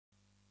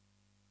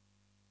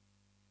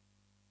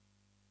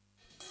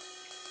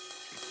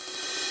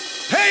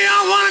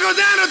go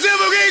down to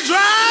Timbergate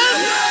Drive?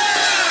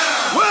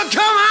 Yeah! Well,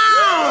 come on!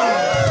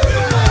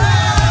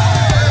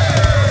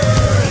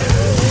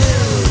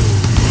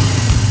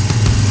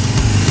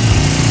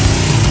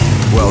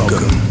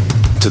 Welcome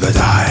to the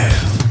dive.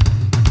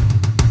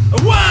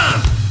 1,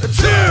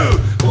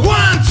 2,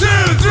 1,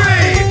 2,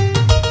 3.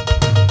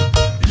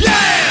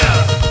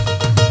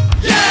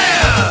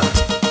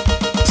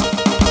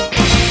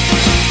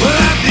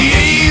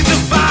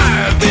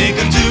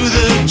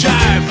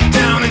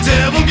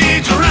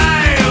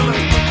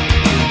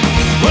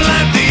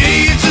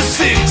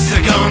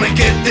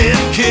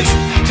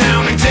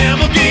 Down in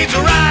Templegate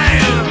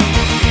Drive.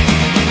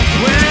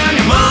 Well,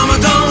 your mama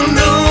don't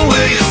know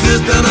where your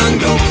sister done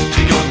go.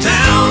 She go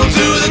down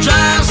to the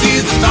drive,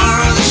 she's the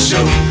star of the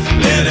show.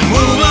 Let it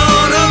move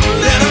on up,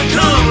 let her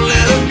come,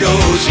 let her go.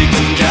 She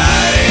can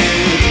drive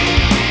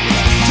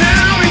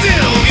down in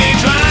Templegate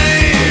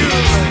Drive.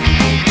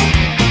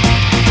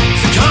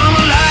 So come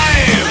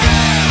alive,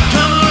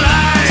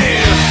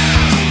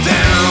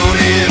 down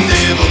in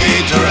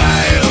Templegate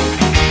Drive.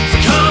 So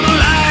come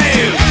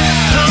alive,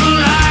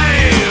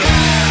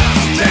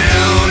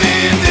 down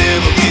in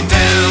Templegate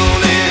Drive.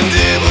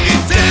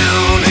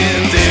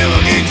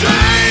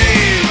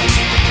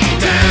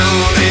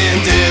 Down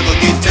in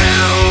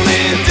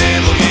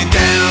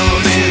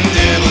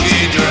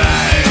Templegate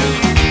Drive.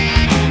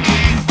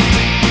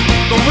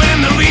 But when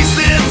the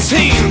recent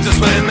teens, that's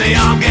when they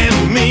all get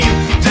mean.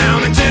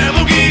 Down in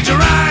Templegate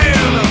Drive.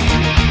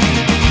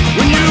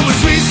 When you were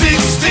sweet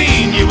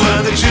 16, you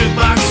were the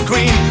jukebox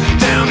queen.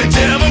 Down in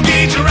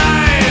Templegate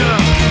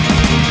Drive.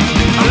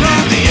 I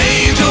love the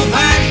angel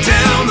pack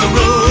down the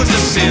road to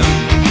sin.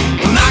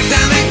 Well, knock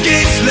down the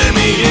gates, let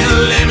me in.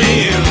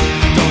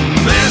 Don't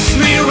mess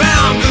me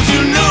around, cause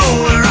you know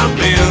where I've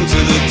been to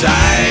the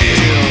dive.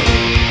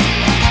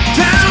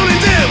 Down in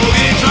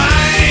Templegate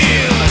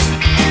Drive.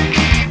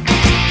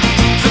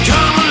 So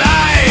come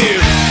alive,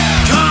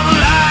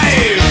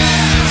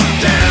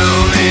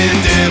 down in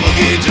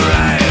Templegate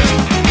Drive.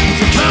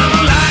 So come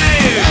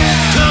alive,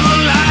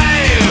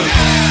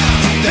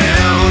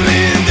 down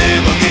in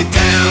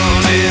Templegate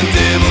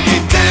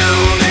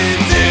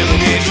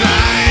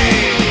Drive.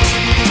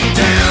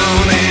 Down